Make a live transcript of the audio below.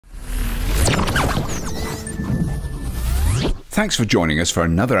Thanks for joining us for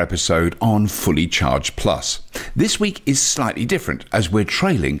another episode on Fully Charged Plus. This week is slightly different as we're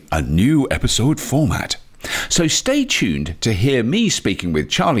trailing a new episode format. So stay tuned to hear me speaking with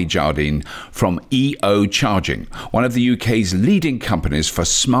Charlie Jardine from EO Charging, one of the UK's leading companies for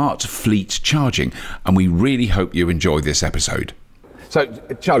smart fleet charging, and we really hope you enjoy this episode. So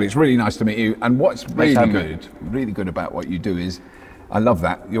Charlie, it's really nice to meet you, and what's really good about what you do is, I love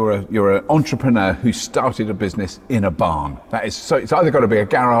that. You're an entrepreneur who started a business in a barn. That is so. It's either got to be a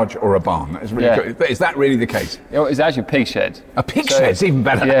garage or a barn. That is really good. Is that really the case? It's actually a pig shed. A pig shed's even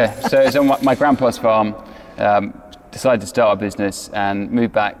better. Yeah. So it's on my grandpa's farm. Decided to start a business and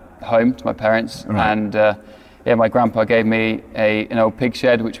moved back home to my parents. Right. And my grandpa gave me an old pig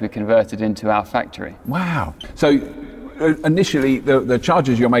shed which we converted into our factory. Wow. So initially, the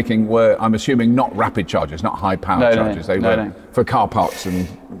chargers you're making were, I'm assuming, not rapid chargers, not high power chargers. They were for car parks and.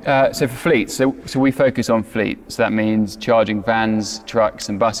 So for fleets, so we focus on fleet. So that means charging vans, trucks,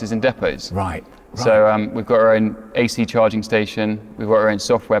 and buses and depots. Right. So we've got our own AC charging station. We've got our own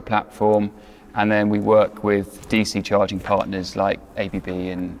software platform, and then we work with DC charging partners like ABB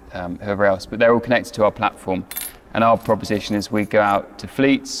and whoever else. But they're all connected to our platform. And our proposition is we go out to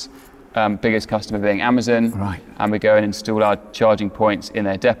fleets. Biggest customer being Amazon, right. And we go and install our charging points in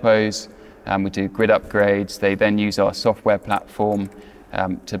their depots. We do grid upgrades. They then use our software platform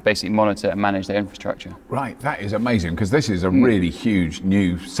to basically monitor and manage their infrastructure. Right, that is amazing, because this is a really huge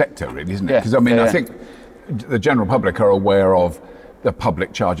new sector, really, isn't it? Because I think the general public are aware of the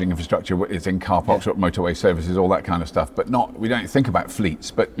public charging infrastructure is in car parks, motorway services, all that kind of stuff, but we don't think about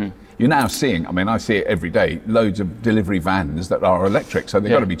fleets. But you're now seeing, I see it every day, loads of delivery vans that are electric, so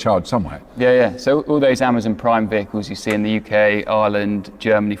they've got to be charged somewhere. Yeah. So all those Amazon Prime vehicles you see in the UK, Ireland,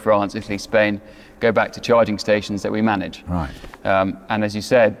 Germany, France, Italy, Spain, go back to charging stations that we manage. Right. And as you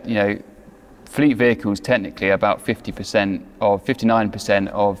said, fleet vehicles technically are about 59%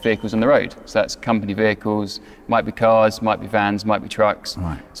 of vehicles on the road. So that's company vehicles, might be cars, might be vans, might be trucks.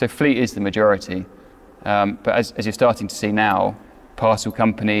 Right. So fleet is the majority. But as you're starting to see now, parcel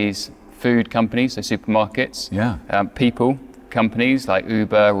companies, food companies, so supermarkets, people, companies like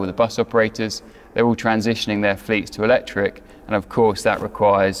Uber or the bus operators, they're all transitioning their fleets to electric. And of course, that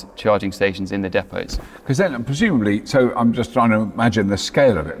requires charging stations in the depots. Because then, presumably, so I'm just trying to imagine the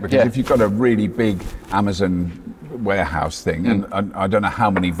scale of it. Because if you've got a really big Amazon warehouse thing, and I don't know how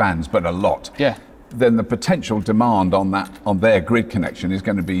many vans, but a lot, then the potential demand on their grid connection is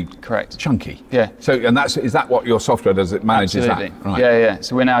going to be chunky. Yeah. So, and is that what your software does? It manages Absolutely. that? Right. Yeah.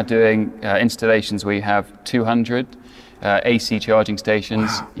 So we're now doing installations where you have 200 AC charging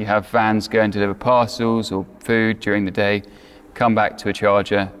stations. Wow. You have vans going to deliver parcels or food during the day, come back to a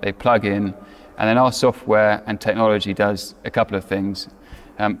charger, they plug in, and then our software and technology does a couple of things.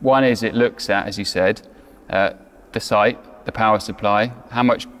 One is it looks at, as you said, the site, the power supply, how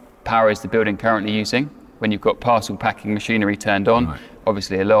much power is the building currently using. When you've got parcel packing machinery turned on,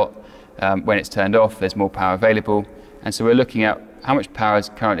 obviously a lot. When it's turned off, there's more power available. And so we're looking at how much power is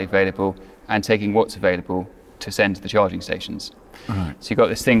currently available and taking what's available to send to the charging stations. Right. So you've got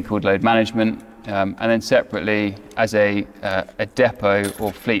this thing called load management, and then separately, as a depot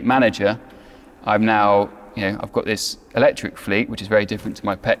or fleet manager, I've got this electric fleet, which is very different to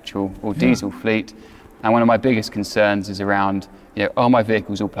my petrol or diesel fleet. And one of my biggest concerns is around, are my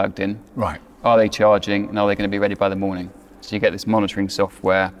vehicles all plugged in? Right. Are they charging, and are they going to be ready by the morning? So you get this monitoring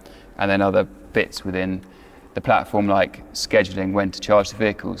software, and then other bits within the platform, like scheduling when to charge the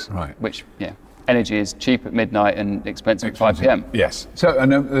vehicles. Right. Which, energy is cheap at midnight and expensive at 5 p.m. Yes. So,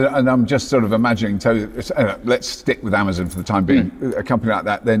 and I'm just sort of imagining, so let's stick with Amazon for the time being. A company like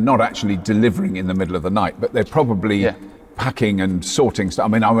that, they're not actually delivering in the middle of the night, but they're probably packing and sorting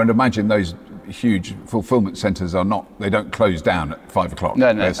stuff. I would imagine those huge fulfillment centres they don't close down at 5 o'clock.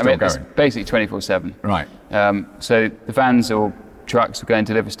 No. They're still going. It's basically 24/7. Right. So the vans or trucks will go and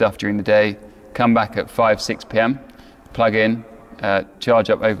deliver stuff during the day, come back at 5, 6 p.m, plug in, charge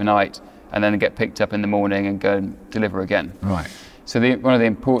up overnight, and then get picked up in the morning and go and deliver again. Right. So one of the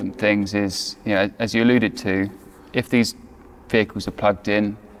important things is, as you alluded to, if these vehicles are plugged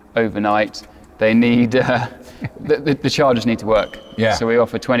in overnight, they need the chargers need to work. Yeah. So we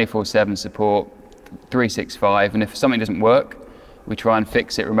offer 24/7 support, 365, and if something doesn't work, we try and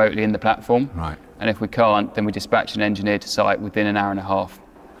fix it remotely in the platform. Right. And if we can't, then we dispatch an engineer to site within an hour and a half.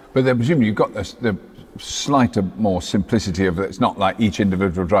 But then presumably you've got the slighter more simplicity of it's not like each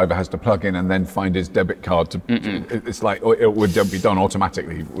individual driver has to plug in and then find his debit card it's like it would be done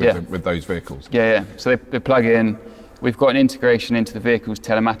automatically with those vehicles. So they plug in. We've got an integration into the vehicle's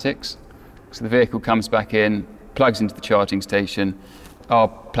telematics, so the vehicle comes back in, plugs into the charging station. Our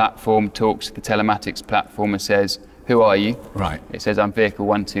platform talks to the telematics platform and says who are you? Right. It says I'm vehicle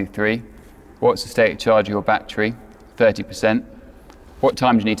 123. What's the state of charge of your battery? 30%. What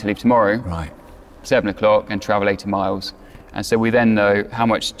time do you need to leave tomorrow? Right. 7 o'clock, and travel 80 miles. And so we then know how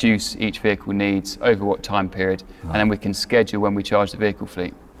much juice each vehicle needs over what time period, and then we can schedule when we charge the vehicle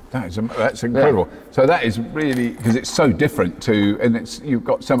fleet. That's incredible. Yeah. So that is really, because it's so different to, and you've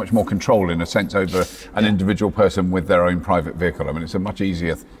got so much more control in a sense over an individual person with their own private vehicle. I mean, it's a much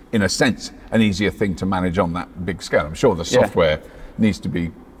easier, in a sense, an easier thing to manage on that big scale. I'm sure the software needs to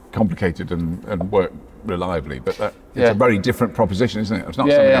be complicated and work reliably, but it's a very different proposition, isn't it? It's not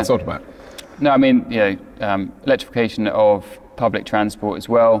something I thought about. No, I mean, electrification of public transport as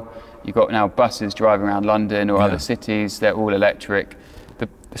well. You've got now buses driving around London or other cities, they're all electric.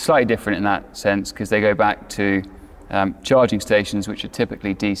 They're slightly different in that sense because they go back to charging stations which are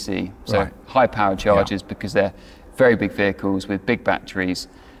typically DC, so high powered chargers because they're very big vehicles with big batteries.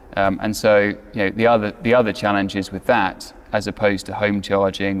 And so the other challenges with that, as opposed to home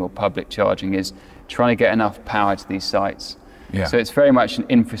charging or public charging, is trying to get enough power to these sites. Yeah. So it's very much an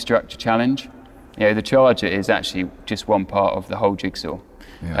infrastructure challenge. The charger is actually just one part of the whole jigsaw.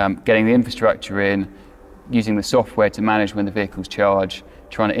 Yeah. Getting the infrastructure in, using the software to manage when the vehicles charge,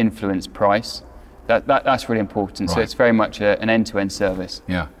 trying to influence price, that's really important. Right. So it's very much an end-to-end service.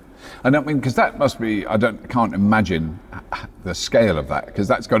 Yeah. And I mean, because that must be, can't imagine the scale of that, because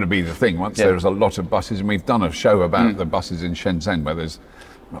that's got to be the thing. Once there's a lot of buses, and we've done a show about the buses in Shenzhen where there's,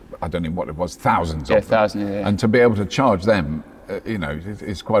 I don't know what it was, thousands of them. Thousands, and to be able to charge them,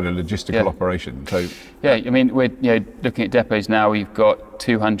 it's quite a logistical operation. So I mean, we're looking at depots now. We've got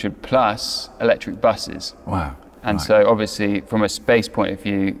 200 plus electric buses. Wow. And so obviously, from a space point of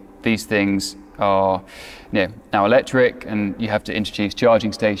view, these things are now electric, and you have to introduce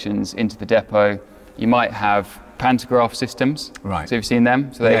charging stations into the depot. You might have pantograph systems. Right. So you've seen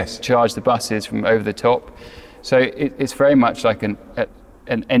them. So they charge the buses from over the top. So it's very much like an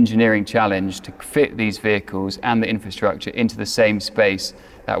engineering challenge to fit these vehicles and the infrastructure into the same space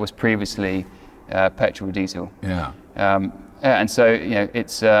that was previously petrol or diesel. Yeah. And so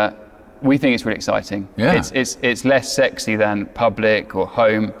it's we think it's really exciting. Yeah. It's less sexy than public or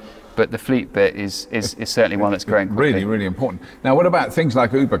home, but the fleet bit is certainly one that's growing quickly. Really, really important. Now, what about things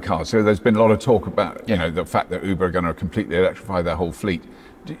like Uber cars? So there's been a lot of talk about the fact that Uber are going to completely electrify their whole fleet.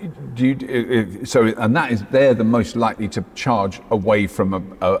 They're the most likely to charge away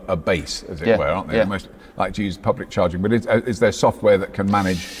from a base, as it were, aren't they? The most likely to use public charging. But is there software that can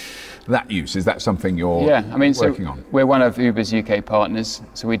manage that use? Is that something you're working on? We're one of Uber's UK partners,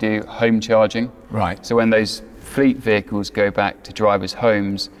 so we do home charging. Right. So when those fleet vehicles go back to drivers'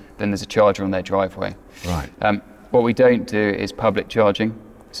 homes, then there's a charger on their driveway. Right. What we don't do is public charging.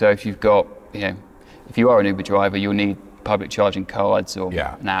 So if you've got, if you are an Uber driver, you'll need public charging cards or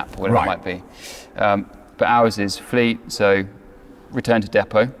an app, or whatever it might be. But ours is fleet, so return to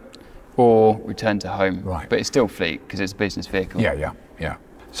depot or return to home. Right. But it's still fleet because it's a business vehicle. Yeah.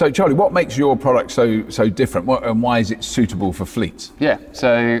 So Charlie, what makes your product so different, and why is it suitable for fleets? Yeah,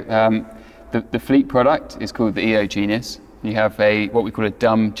 so the fleet product is called the EO Genius. You have what we call a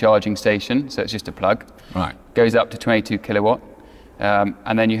dumb charging station, so it's just a plug. Right. Goes up to 22 kilowatt.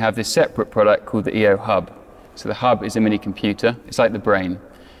 And then you have this separate product called the EO Hub. So the hub is a mini computer, it's like the brain.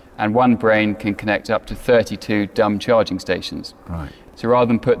 And one brain can connect up to 32 dumb charging stations. Right. So rather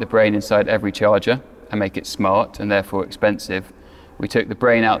than put the brain inside every charger and make it smart and therefore expensive, we took the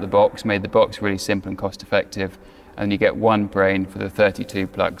brain out of the box, made the box really simple and cost effective, and you get one brain for the 32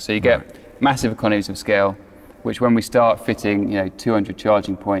 plugs. So you get massive economies of scale, which when we start fitting 200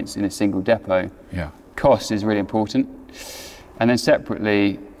 charging points in a single depot, cost is really important. And then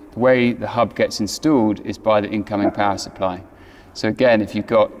separately, the way the hub gets installed is by the incoming power supply. So again, if you've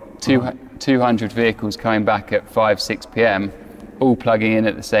got 200 vehicles coming back at 5-6 p.m, all plugging in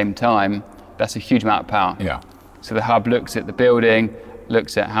at the same time, that's a huge amount of power. Yeah. So the hub looks at the building,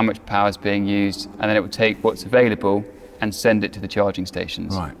 looks at how much power is being used, and then it will take what's available and send it to the charging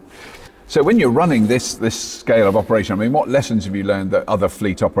stations. Right. So when you're running this scale of operation, I mean, what lessons have you learned that other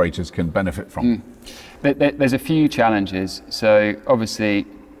fleet operators can benefit from? There's a few challenges. So obviously,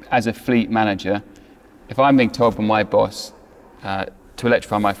 as a fleet manager, if I'm being told by my boss to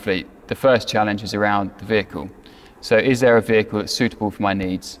electrify my fleet, the first challenge is around the vehicle. So is there a vehicle that's suitable for my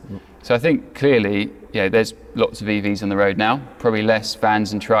needs? So I think clearly, there's lots of EVs on the road now, probably less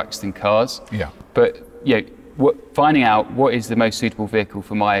vans and trucks than cars. Yeah. But finding out what is the most suitable vehicle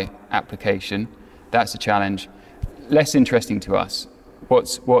for my application, that's a challenge. Less interesting to us.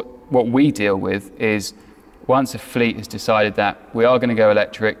 What we deal with is once a fleet has decided that we are going to go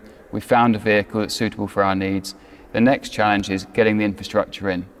electric, we found a vehicle that's suitable for our needs, the next challenge is getting the infrastructure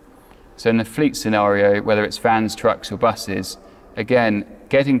in. So in the fleet scenario, whether it's vans, trucks or buses, again,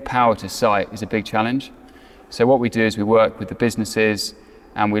 getting power to site is a big challenge. So what we do is we work with the businesses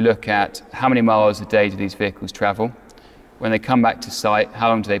and we look at how many miles a day do these vehicles travel. When they come back to site, how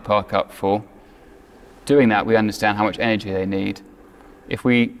long do they park up for? Doing that, we understand how much energy they need. If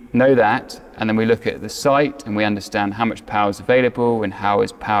we know that, and then we look at the site and we understand how much power is available and how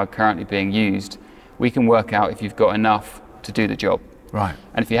is power currently being used, we can work out if you've got enough to do the job. Right.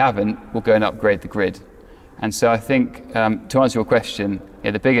 And if you haven't, we'll go and upgrade the grid. And so I think, to answer your question,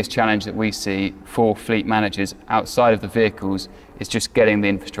 the biggest challenge that we see for fleet managers outside of the vehicles is just getting the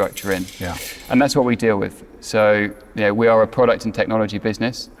infrastructure in. Yeah. And that's what we deal with. So we are a product and technology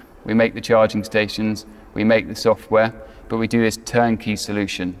business. We make the charging stations, we make the software, but we do this turnkey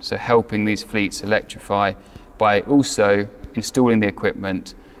solution. So helping these fleets electrify by also installing the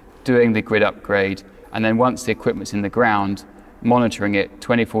equipment, doing the grid upgrade, and then once the equipment's in the ground, monitoring it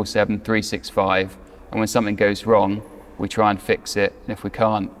 24/7, 365. And when something goes wrong, we try and fix it. And if we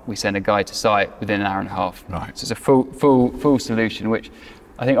can't, we send a guy to site within an hour and a half. Right. So it's a full solution, which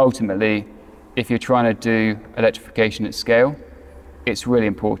I think ultimately, if you're trying to do electrification at scale, it's really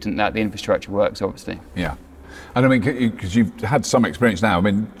important that the infrastructure works, obviously. Yeah. And I mean, because you've had some experience now, I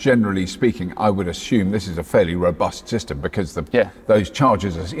mean, generally speaking, I would assume this is a fairly robust system because those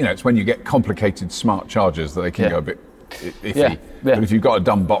chargers, it's when you get complicated smart chargers that they can go a bit iffy. Yeah. But if you've got a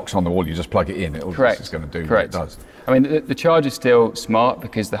dumb box on the wall, you just plug it in, it's going to do what it does. I mean, the charge is still smart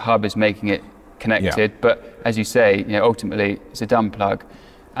because the hub is making it connected, but as you say, ultimately it's a dumb plug.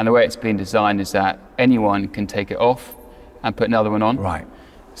 And the way it's been designed is that anyone can take it off and put another one on. Right.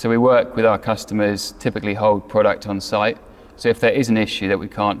 So we work with our customers, typically hold product on site. So if there is an issue that we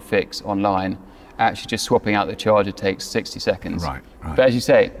can't fix online, actually just swapping out the charger takes 60 seconds. Right. But as you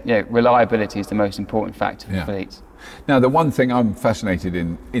say, reliability is the most important factor for fleets. Now, the one thing I'm fascinated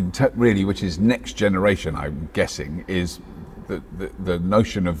in really, which is next generation, I'm guessing, is the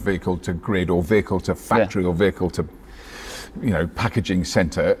notion of vehicle to grid or vehicle to factory or vehicle to, packaging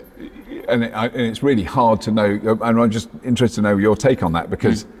center. And it's really hard to know, and I'm just interested to know your take on that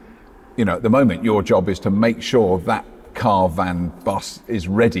because, at the moment, your job is to make sure that car, van, bus is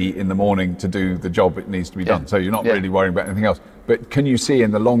ready in the morning to do the job it needs to be done. So you're not really worrying about anything else. But can you see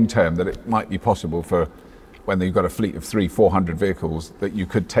in the long term that it might be possible for when you've got a fleet of 300-400 vehicles that you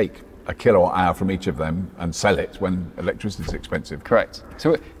could take a kilowatt hour from each of them and sell it when electricity is expensive? Correct.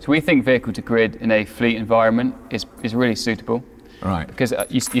 So we think vehicle to grid in a fleet environment is really suitable. Right. Because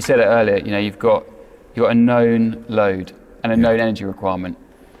you said it earlier, you've got a known load and a known energy requirement.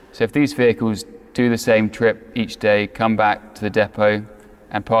 So if these vehicles do the same trip each day, come back to the depot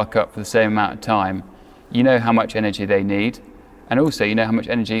and park up for the same amount of time, you know how much energy they need, and also you know how much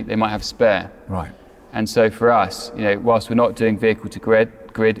energy they might have spare. Right. And so for us, whilst we're not doing vehicle to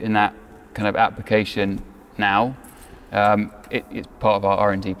grid in that kind of application now, it's part of our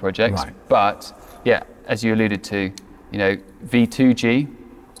R&D projects. Right. But as you alluded to, V2G,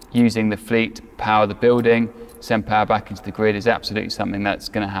 using the fleet to power the building, send power back into the grid is absolutely something that's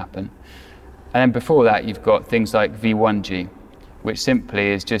going to happen. And then before that, you've got things like V1G, which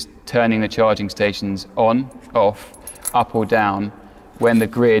simply is just turning the charging stations on, off, up or down when the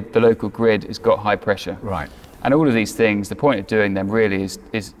local grid has got high pressure. Right. And all of these things, the point of doing them really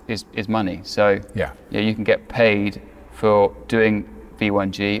is money. So you can get paid for doing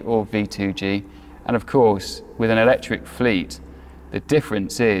V1G or V2G. And of course, with an electric fleet, the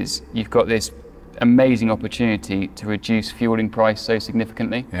difference is you've got this amazing opportunity to reduce fueling price so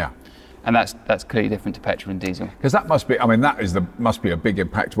significantly. Yeah. And that's clearly different to petrol and diesel. Because that must be, must be a big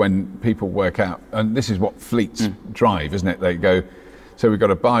impact when people work out, and this is what fleets drive, isn't it? They go, so we've got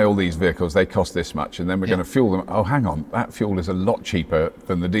to buy all these vehicles, they cost this much, and then we're going to fuel them. Oh, hang on, that fuel is a lot cheaper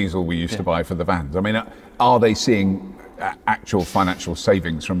than the diesel we used to buy for the vans. I mean, are they seeing actual financial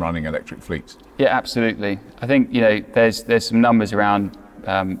savings from running electric fleets? Yeah, absolutely. I think, there's some numbers around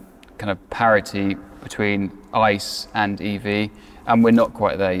kind of parity between ICE and EV. And we're not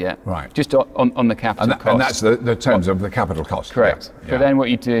quite there yet. Right. Just on the capital cost. And that's the terms of the capital cost. Correct. Yeah. But then what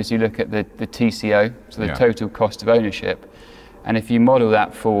you do is you look at the TCO, so the total cost of ownership. And if you model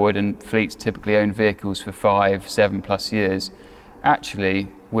that forward, and fleets typically own vehicles for 5, 7+ years, actually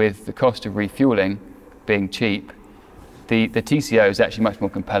with the cost of refueling being cheap, the TCO is actually much more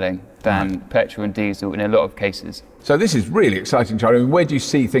compelling than petrol and diesel in a lot of cases. So this is really exciting, Charlie. I mean, where do you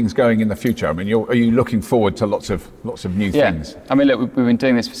see things going in the future? I mean, are you looking forward to lots of new things? I mean, look, we've been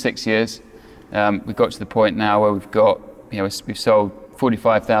doing this for 6 years. We've got to the point now where we've got, we've sold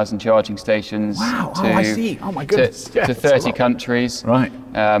 45,000 charging stations to 30 countries. Right.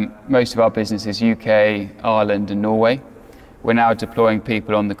 Most of our business is UK, Ireland, and Norway. We're now deploying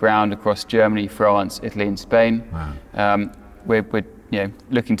people on the ground across Germany, France, Italy and Spain. Wow. We're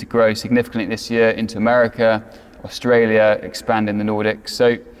looking to grow significantly this year into America, Australia, expand in the Nordics.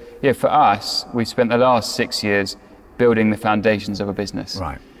 So for us, we've spent the last 6 years building the foundations of a business.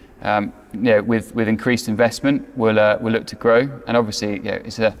 Right. With increased investment, we'll look to grow. And obviously,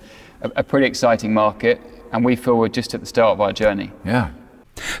 it's a pretty exciting market, and we feel we're just at the start of our journey. Yeah.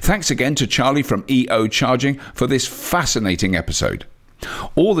 Thanks again to Charlie from EO Charging for this fascinating episode.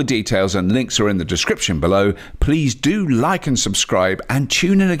 All the details and links are in the description below. Please do like and subscribe and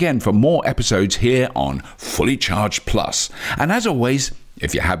tune in again for more episodes here on Fully Charged Plus. And as always,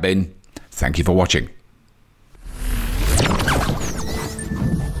 if you have been, thank you for watching.